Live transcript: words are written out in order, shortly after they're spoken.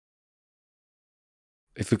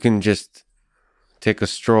if we can just take a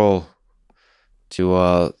stroll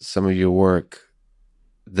to some of your work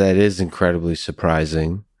that is incredibly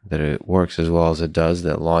surprising that it works as well as it does,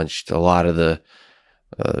 that launched a lot of the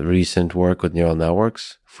recent work with neural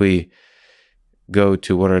networks. If we go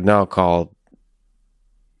to what are now called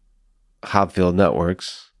Hopfield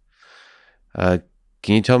networks, uh,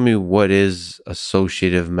 can you tell me what is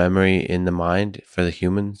associative memory in the mind for the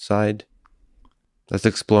human side? Let's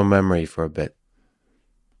explore memory for a bit.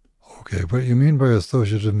 Okay, what you mean by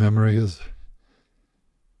associative memory is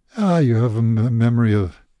you have a memory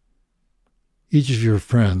of each of your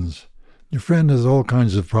friends. Your friend has all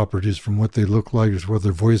kinds of properties, from what they look like to what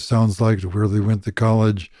their voice sounds like to where they went to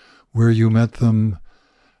college, where you met them.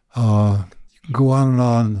 You can go on and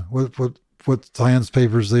on. What science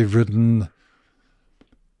papers they've written.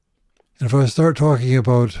 And if I start talking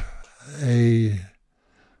about a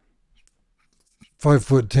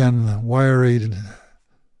 5'10" wiry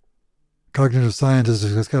cognitive scientist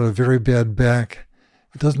who's got a very bad back,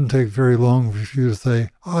 it doesn't take very long for you to say,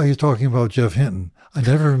 "Oh, he's talking about Jeff Hinton." I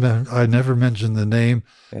never mentioned the name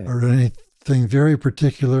or anything very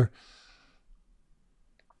particular,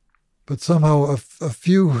 but somehow a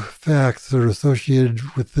few facts that are associated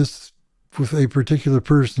with a particular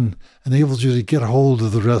person enables you to get hold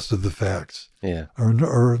of the rest of the facts. Yeah. Or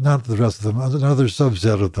not the rest of them, another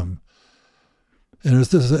subset of them. And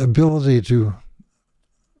it's this ability to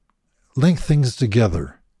link things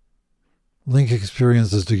together, link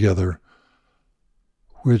experiences together,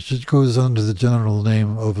 which goes under the general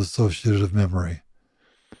name of associative memory.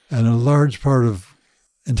 And a large part of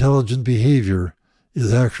intelligent behavior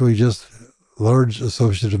is actually just large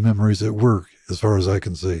associative memories at work, as far as I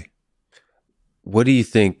can see. What do you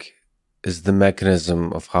think is the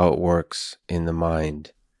mechanism of how it works in the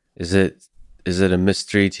mind? Is it a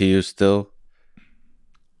mystery to you still?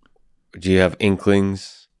 Do you have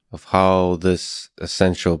inklings of how this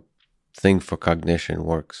essential thing for cognition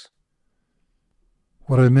works?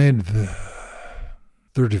 What I made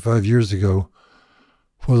 35 years ago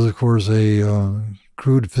was, of course, a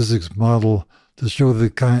crude physics model to show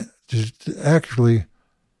to actually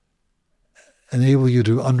enable you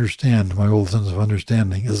to understand my old sense of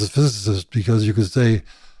understanding as a physicist, because you could say,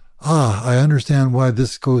 I understand why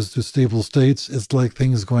this goes to stable states. It's like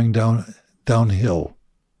things going downhill.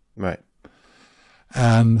 Right.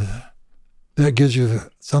 And that gives you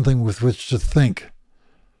something with which to think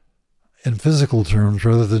in physical terms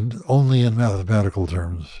rather than only in mathematical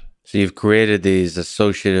terms. So you've created these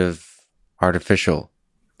associative artificial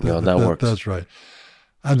networks. That's right.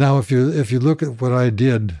 And now if you look at what I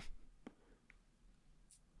didn't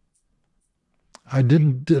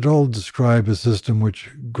at all describe a system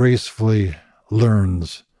which gracefully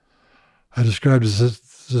learns. I described a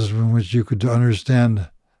system in which you could understand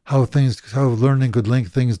how learning could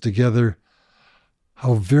link things together,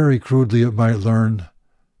 how very crudely it might learn.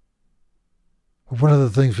 One of the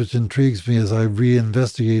things which intrigues me as I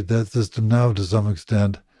reinvestigate that system now to some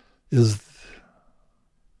extent is,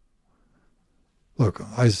 look,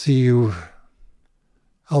 I'll see you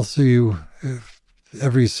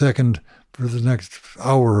every second for the next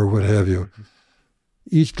hour or what have you.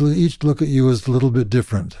 Each look at you is a little bit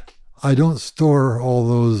different. I don't store all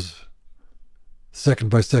those second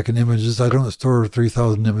by second images. I don't store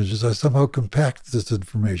 3,000 images. I somehow compact this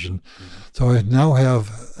information. So I now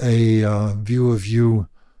have a view of you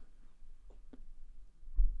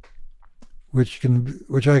which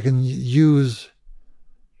I can use.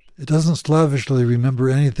 It doesn't slavishly remember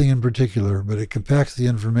anything in particular, but it compacts the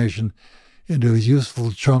information into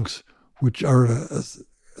useful chunks, which are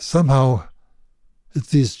somehow, it's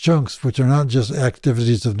these chunks which are not just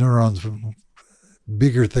activities of neurons, but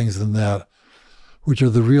bigger things than that, which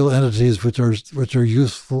are the real entities which are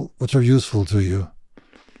useful to you.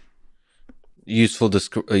 Useful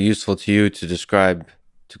to you to describe,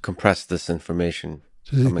 to compress this information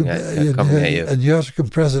coming at you. And you have to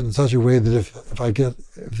compress it in such a way that if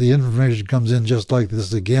the information comes in just like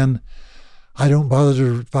this again, I don't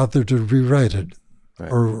bother to rewrite it.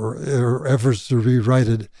 Right. Or efforts to rewrite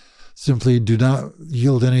it simply do not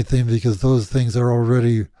yield anything, because those things are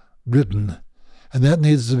already written. And that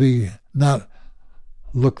needs to be not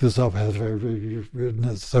look this up, have I written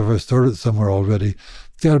it, have I stored it somewhere already.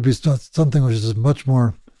 It's got to be something which is much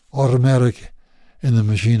more automatic in the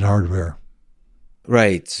machine hardware.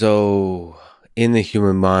 Right. So in the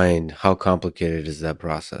human mind, how complicated is that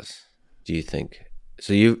process, do you think?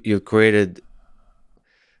 So you've created,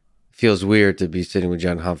 feels weird to be sitting with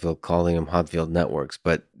John Hopfield calling him Hopfield networks,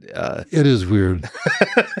 but it is weird.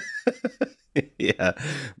 Yeah,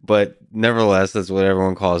 but nevertheless, that's what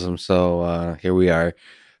everyone calls them. So here we are.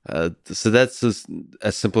 So that's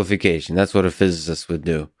a simplification. That's what a physicist would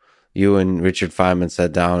do. You and Richard Feynman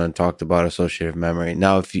sat down and talked about associative memory.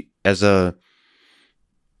 Now, if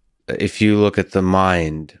you look at the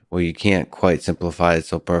mind, well, you can't quite simplify it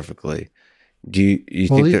so perfectly. Do you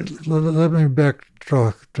think that? Let me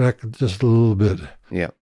backtrack just a little bit.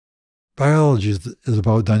 Yeah. Biology is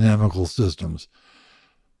about dynamical systems.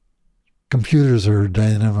 Computers are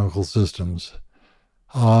dynamical systems.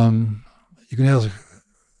 You can ask,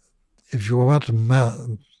 if you want to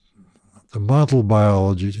model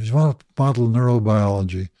biology, if you want to model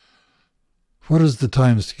neurobiology, what is the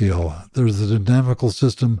time scale? There's a dynamical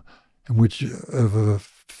system in which, of a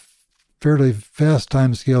fairly fast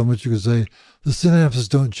time scale in which you could say, the synapses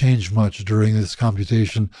don't change much during this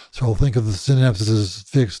computation, so I'll think of the synapses as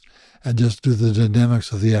fixed and just do the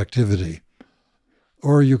dynamics of the activity.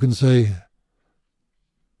 Or you can say,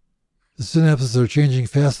 the synapses are changing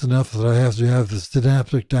fast enough that I have to have the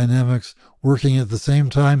synaptic dynamics working at the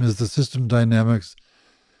same time as the system dynamics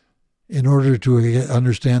in order to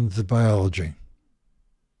understand the biology.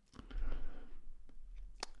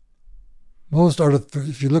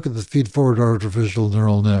 If you look at the feed-forward artificial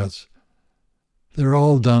neural nets, they're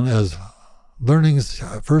all done as learnings.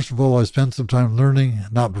 First of all, I spend some time learning,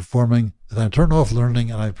 not performing. Then I turn off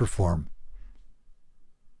learning and I perform.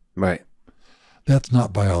 Right. That's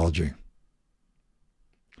not biology.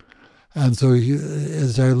 And so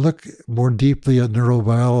as I look more deeply at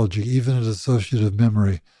neurobiology, even at associative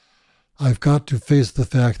memory, I've got to face the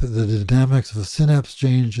fact that the dynamics of a synapse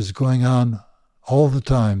change is going on all the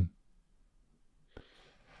time.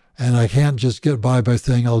 And I can't just get by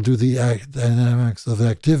saying I'll do the dynamics of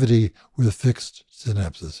activity with fixed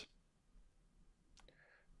synapses.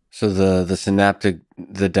 So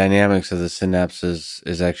the dynamics of the synapses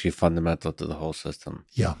is actually fundamental to the whole system.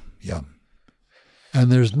 Yeah.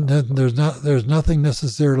 And there's nothing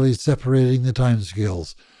necessarily separating the time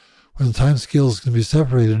scales. When the time scales can be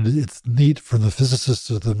separated, it's neat from the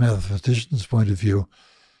physicist's or the mathematician's point of view,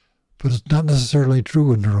 but it's not necessarily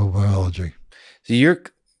true in neurobiology. So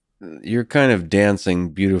you're kind of dancing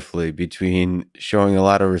beautifully between showing a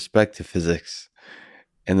lot of respect to physics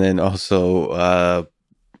and then also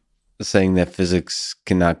saying that physics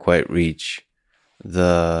cannot quite reach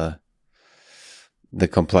the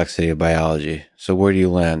complexity of biology. So where do you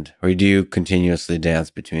land? Or do you continuously dance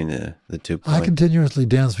between the 2 points? I continuously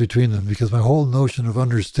dance between them because my whole notion of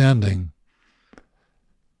understanding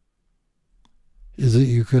is that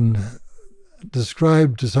you can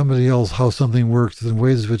describe to somebody else how something works in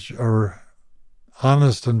ways which are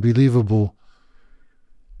honest and believable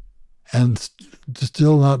and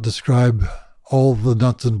still not describe all the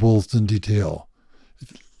nuts and bolts in detail.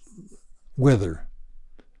 Weather.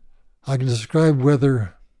 I can describe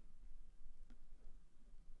weather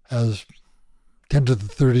as 10 to the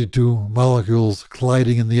 32 molecules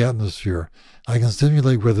colliding in the atmosphere. I can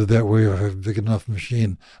simulate weather that way if I have a big enough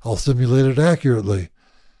machine. I'll simulate it accurately.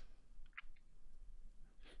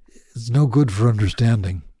 It's no good for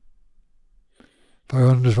understanding. If I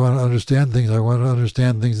want to understand things, I want to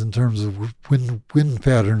understand things in terms of wind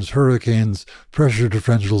patterns, hurricanes, pressure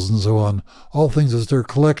differentials, and so on. All things as they're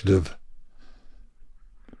collective.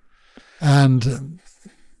 And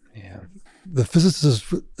the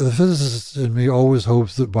physicist in me always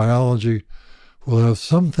hopes that biology will have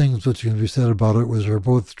some things which can be said about it which are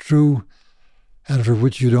both true and for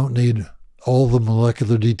which you don't need all the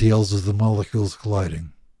molecular details of the molecules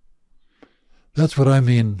colliding. That's what I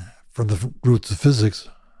mean from the roots of physics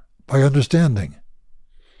by understanding.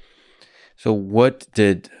 So what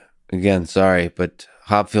did, again, sorry, but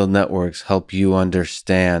Hopfield networks help you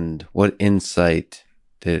understand? What insight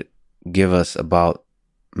did it give us about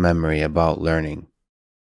memory, about learning?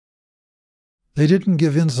 They didn't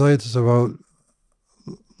give insights about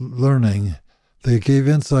learning. They gave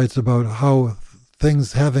insights about how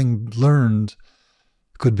things having learned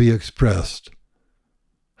could be expressed.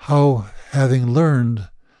 How having learned,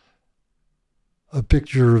 a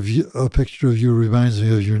picture of you reminds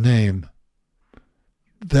me of your name.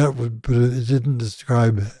 But it didn't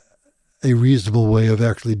describe a reasonable way of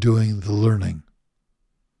actually doing the learning.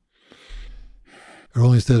 It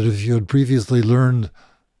only said if you had previously learned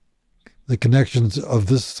the connections of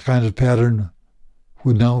this kind of pattern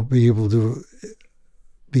would now be able to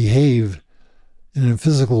behave in a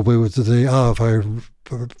physical way, which is to say, if I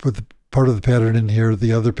put the part of the pattern in here,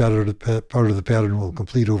 the other part of the pattern will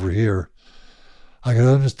complete over here. I could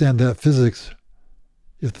understand that physics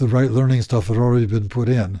if the right learning stuff had already been put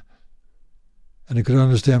in. And I could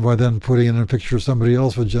understand why then putting in a picture of somebody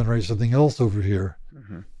else would generate something else over here.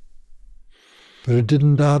 Mm-hmm. But it did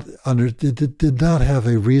not have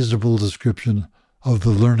a reasonable description of the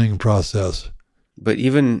learning process. But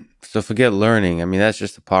even so, forget learning. I mean, that's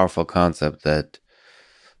just a powerful concept, that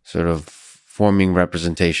sort of forming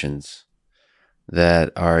representations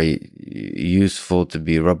that are useful to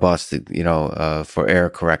be robust, for error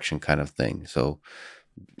correction kind of thing. So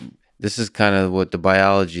this is kind of what the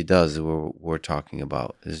biology does that we're talking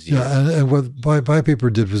about. And what my paper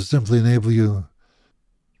did was simply enable you.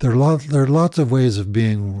 There are lots of ways of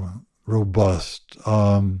being robust.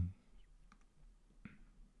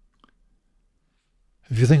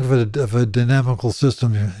 If you think of a dynamical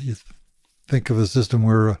system, you think of a system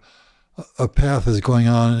where a path is going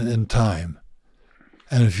on in time.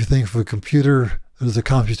 And if you think of a computer, there's a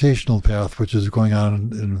computational path which is going on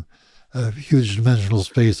in a huge dimensional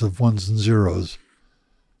space of ones and zeros.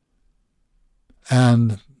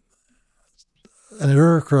 And an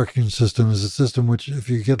error correction system is a system which, if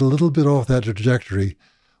you get a little bit off that trajectory,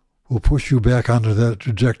 will push you back onto that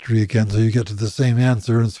trajectory again, so you get to the same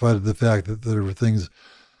answer in spite of the fact that there were things,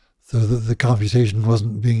 so that the computation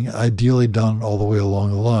wasn't being ideally done all the way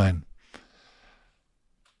along the line.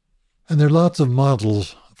 And there are lots of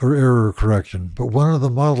models for error correction, but one of the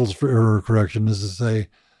models for error correction is to say,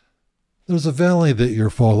 there's a valley that you're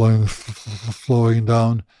flowing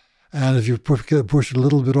down, and if you push a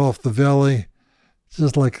little bit off the valley, it's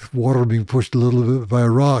just like water being pushed a little bit by a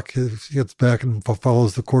rock. It gets back and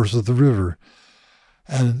follows the course of the river.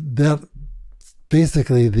 And that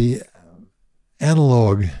basically the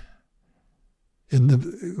analog in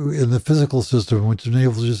the physical system, which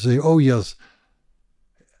enables you to say, oh yes,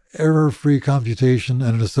 error-free computation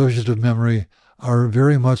and an associative memory are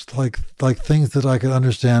very much like things that I can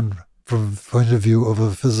understand from the point of view of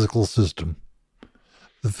a physical system.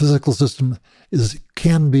 The physical system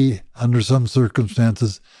can be, under some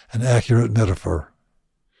circumstances, an accurate metaphor.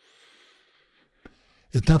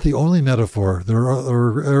 It's not the only metaphor. There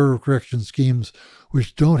are error correction schemes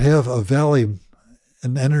which don't have a valley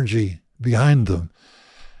and energy behind them.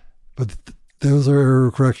 But those are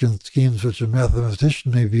error correction schemes which a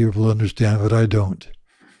mathematician may be able to understand, but I don't.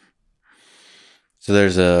 So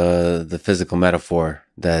there's the physical metaphor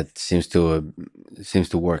that seems to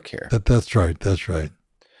work here. That's right. That's right.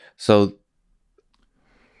 So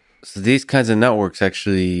these kinds of networks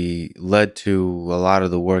actually led to a lot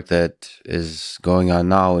of the work that is going on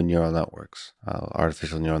now in neural networks,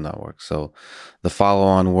 artificial neural networks. So the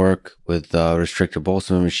follow-on work with restricted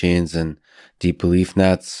Boltzmann machines and deep belief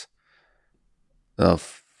nets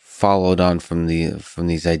followed on from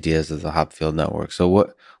these ideas of the Hopfield network. So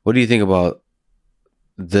what do you think about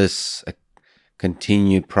this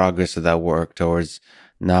continued progress of that work towards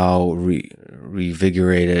now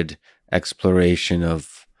revigorated exploration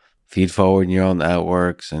of feed-forward neural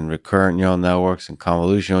networks and recurrent neural networks and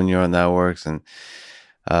convolutional neural networks and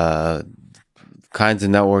kinds of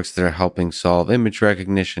networks that are helping solve image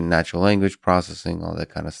recognition, natural language processing, all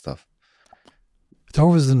that kind of stuff? It's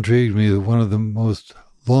always intrigued me that one of the most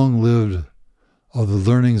long-lived of the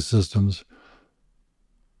learning systems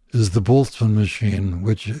is the Boltzmann machine,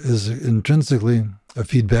 which is intrinsically a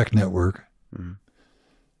feedback network. Mm-hmm.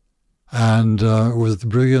 And with the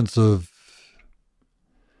brilliance of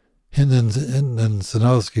Hinton and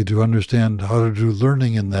Sanowski to understand how to do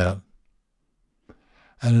learning in that.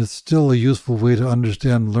 And it's still a useful way to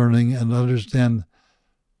understand learning and the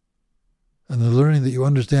learning that you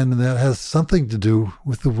understand in that has something to do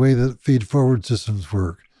with the way that feed-forward systems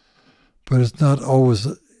work. But it's not always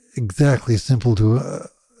exactly simple to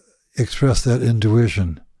express that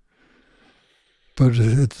intuition. But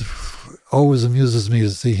it always amuses me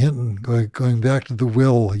to see Hinton going back to the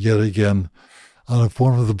will yet again on a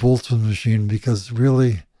form of the Boltzmann machine, because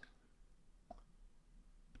really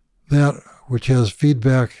that which has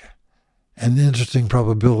feedback and interesting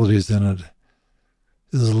probabilities in it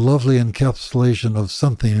is a lovely encapsulation of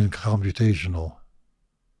something computational.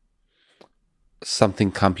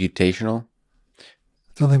 Something computational?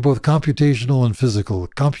 Something both computational and physical.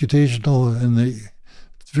 Computational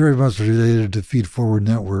it's very much related to feed-forward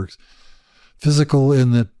networks. Physical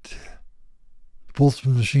in that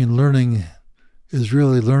Boltzmann machine learning is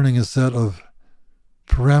really learning a set of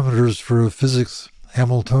parameters for a physics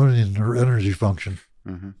Hamiltonian or energy function.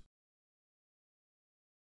 Mm-hmm.